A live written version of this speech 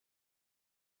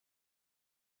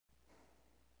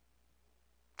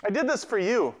I did this for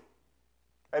you,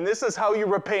 and this is how you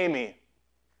repay me.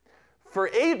 For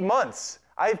 8 months,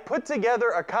 I've put together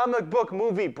a comic book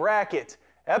movie bracket,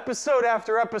 episode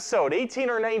after episode,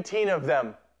 18 or 19 of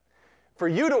them, for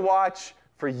you to watch,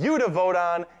 for you to vote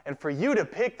on, and for you to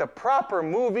pick the proper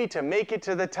movie to make it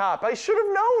to the top. I should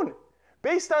have known,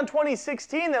 based on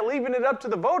 2016, that leaving it up to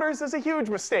the voters is a huge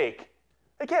mistake.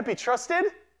 They can't be trusted.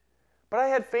 But I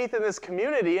had faith in this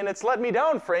community, and it's let me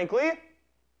down, frankly.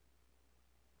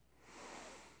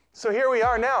 So here we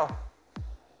are now.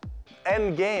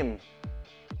 End game.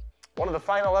 One of the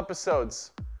final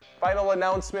episodes. Final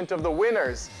announcement of the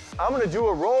winners. I'm going to do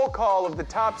a roll call of the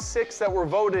top 6 that were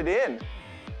voted in.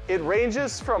 It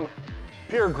ranges from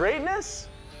pure greatness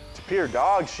to pure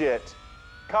dog shit.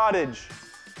 Cottage.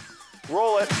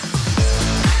 Roll it.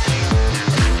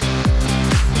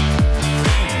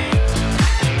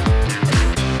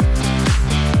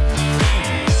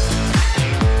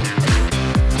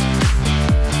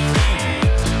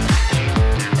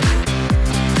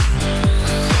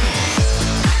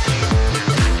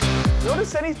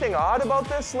 Anything odd about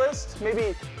this list?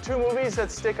 Maybe 2 movies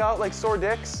that stick out like sore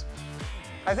dicks?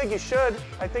 I think you should.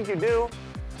 I think you do.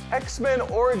 X-Men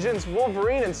Origins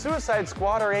Wolverine and Suicide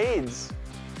Squad are AIDS.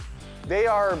 They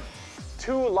are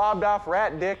 2 lobbed off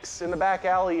rat dicks in the back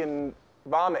alley and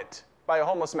vomit by a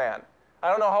homeless man. I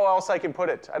don't know how else I can put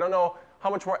it. I don't know how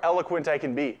much more eloquent I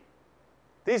can be.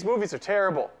 These movies are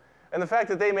terrible. And the fact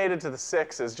that they made it to the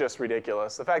 6 is just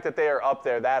ridiculous. The fact that they are up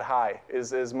there that high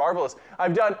is marvelous.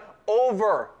 I've done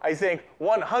over, I think,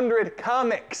 100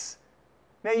 comics.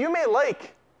 Now, you may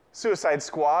like Suicide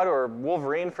Squad or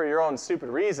Wolverine for your own stupid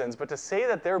reasons, but to say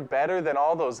that they're better than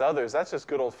all those others, that's just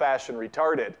good old-fashioned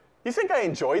retarded. You think I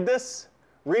enjoyed this?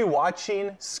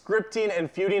 Rewatching, scripting, and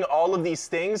feuding all of these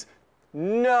things?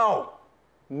 No.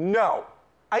 No.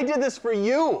 I did this for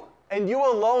you, and you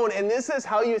alone, and this is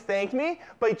how you thank me?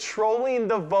 By trolling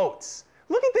the votes.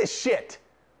 Look at this shit.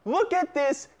 Look at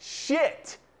this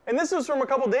shit. And this was from a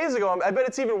couple days ago. I bet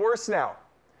it's even worse now.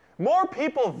 More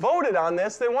people voted on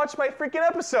this than watched my freaking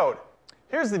episode.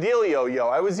 Here's the deal, yo-yo.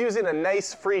 I was using a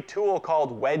nice free tool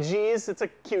called Wedgies. It's a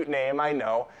cute name, I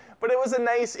know. But it was a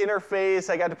nice interface.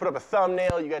 I got to put up a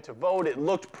thumbnail. You got to vote. It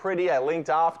looked pretty. I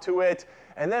linked off to it.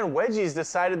 And then Wedgies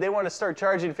decided they want to start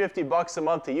charging $50 a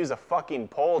month to use a fucking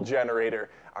poll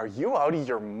generator. Are you out of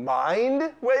your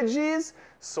mind, Wedgies?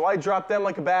 So I dropped them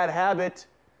like a bad habit.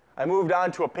 I moved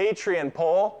on to a Patreon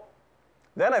poll.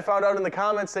 Then I found out in the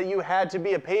comments that you had to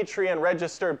be a Patreon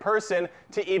registered person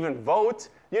to even vote.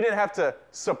 You didn't have to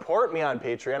support me on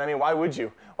Patreon. I mean, why would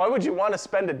you? Why would you want to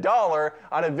spend $1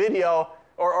 on a video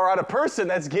or on a person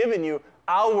that's giving you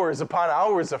hours upon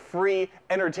hours of free,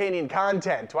 entertaining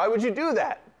content? Why would you do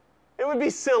that? It would be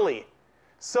silly.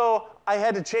 So I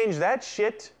had to change that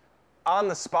shit on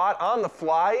the spot, on the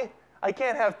fly. I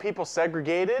can't have people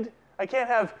segregated. I can't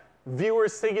have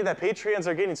viewers thinking that Patreons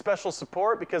are getting special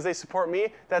support because they support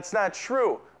me. That's not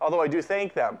true, although I do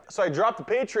thank them. So I dropped the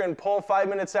Patreon poll 5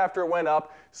 minutes after it went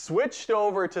up, switched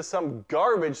over to some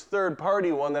garbage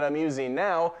third-party one that I'm using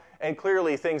now, and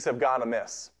clearly things have gone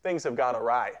amiss. Things have gone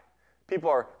awry. People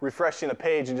are refreshing the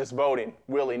page and just voting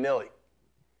willy-nilly.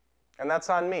 And that's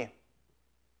on me.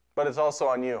 But it's also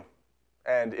on you.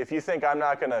 And if you think I'm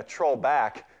not going to troll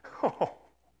back,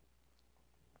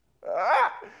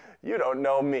 you don't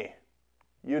know me.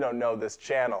 You don't know this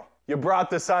channel. You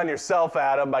brought this on yourself,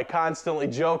 Adam, by constantly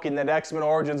joking that X-Men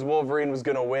Origins Wolverine was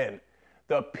going to win.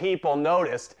 The people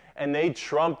noticed, and they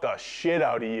trumped the shit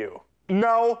out of you.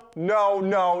 No, no,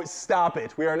 no, stop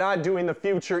it. We are not doing the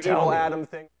future evil Adam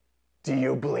thing. Do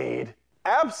you bleed?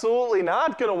 Absolutely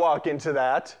not going to walk into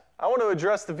that. I want to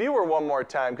address the viewer one more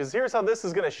time, because here's how this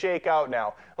is going to shake out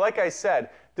now. Like I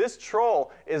said, this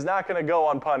troll is not going to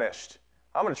go unpunished.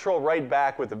 I'm going to troll right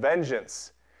back with a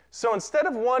vengeance. So instead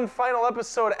of one final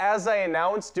episode as I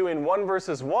announced, doing 1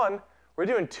 versus 1, we're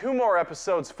doing 2 more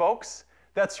episodes, folks.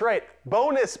 That's right,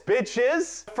 bonus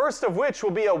bitches. First of which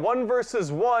will be a 1 versus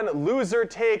 1 loser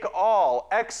take all.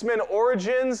 X-Men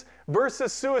Origins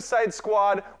versus Suicide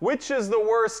Squad. Which is the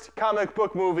worst comic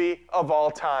book movie of all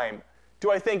time? Do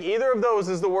I think either of those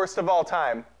is the worst of all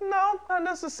time? No, not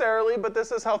necessarily, but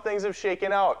this is how things have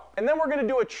shaken out. And then we're going to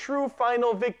do a true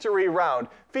final victory round,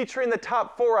 featuring the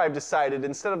top 4 I've decided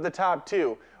instead of the top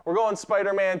 2. We're going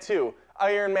Spider-Man 2,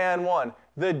 Iron Man 1,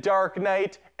 The Dark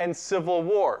Knight, and Civil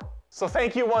War. So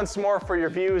thank you once more for your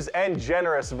views and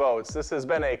generous votes. This has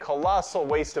been a colossal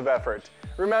waste of effort.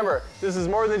 Remember, this is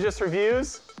more than just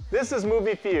reviews. This is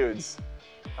Movie Feuds.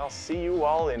 I'll see you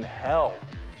all in hell.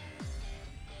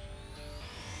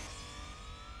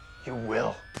 You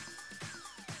will.